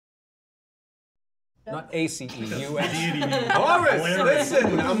Not A-C-E-U-S. Horace,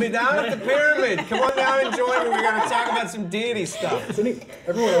 listen, I'll be down at the pyramid. Come on down and join me. We're going to talk about some deity stuff. Does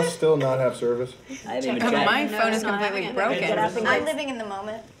everyone else still not have service? My phone is completely broken. I'm living in the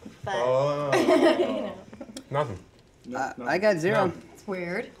moment, but... Oh. Nothing. I got 0. It's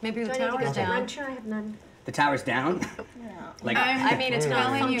weird. Maybe the tower's down. I'm sure I have none. The tower's down? No. Like, I mean, it's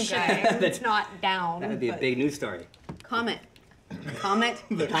not functioning. It's not down. that would be a big news story. Comet. Comet.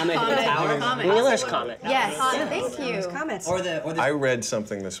 The comet in the tower? Comet. Wheeler's comet. Yes. Thank you. Comments. Or the I read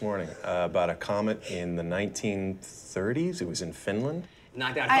something this morning about a comet in the 1930s. It was in Finland.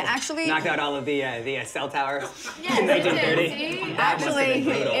 knocked out all of the cell towers in 1930. Actually,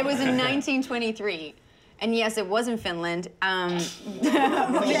 it was in 1923. And yes, it was in Finland.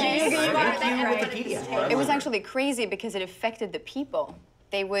 It was actually crazy because it affected the people.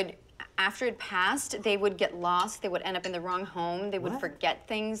 They would, after it passed, they would get lost. They would end up in the wrong home. They would forget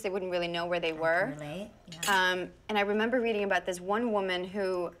things. They wouldn't really know where they were. And I remember reading about this one woman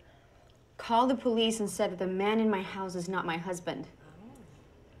who called the police and said that the man in my house is not my husband.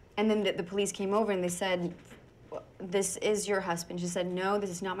 And then the police came over and they said, this is your husband. She said, no, this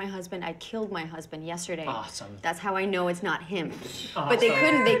is not my husband. I killed my husband yesterday. Awesome. That's how I know it's not him. Awesome. But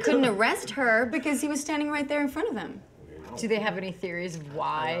they couldn't arrest her because he was standing right there in front of them. Do they have any theories of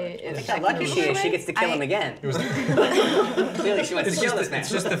why? Look how lucky she is. She gets to kill him again. Clearly, she wants to kill this man. It's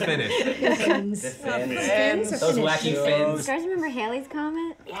just the finish. Those wacky fins. You guys remember Halley's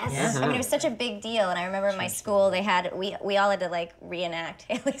Comet? Yes. I mean, it was such a big deal, and I remember in my school we all had to like reenact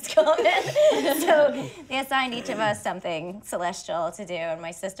Halley's Comet. So they assigned each of us something celestial to do, and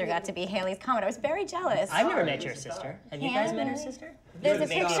my sister got to be Halley's Comet. I was very jealous. I've never met your sister. Have you guys met her sister? There's a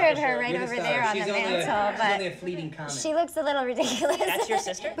picture of her right over there on the mantle, She's only a fleeting comment. she looks a little ridiculous. That's your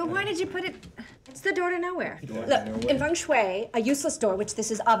sister? But why did you put it? It's the door to nowhere. Look, in feng shui, a useless door, which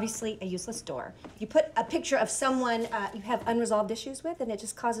this is obviously a useless door. You put a picture of someone you have unresolved issues with, and it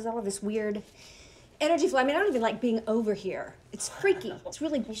just causes all of this weird energy flow. I mean, I don't even like being over here. It's freaky. It's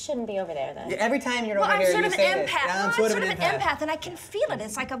really. You shouldn't be over there then. Every time you're Well, over I'm here, sort you of say an this. empath. Yeah, I'm sort of an empath, and I can feel it.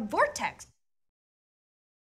 It's like a vortex.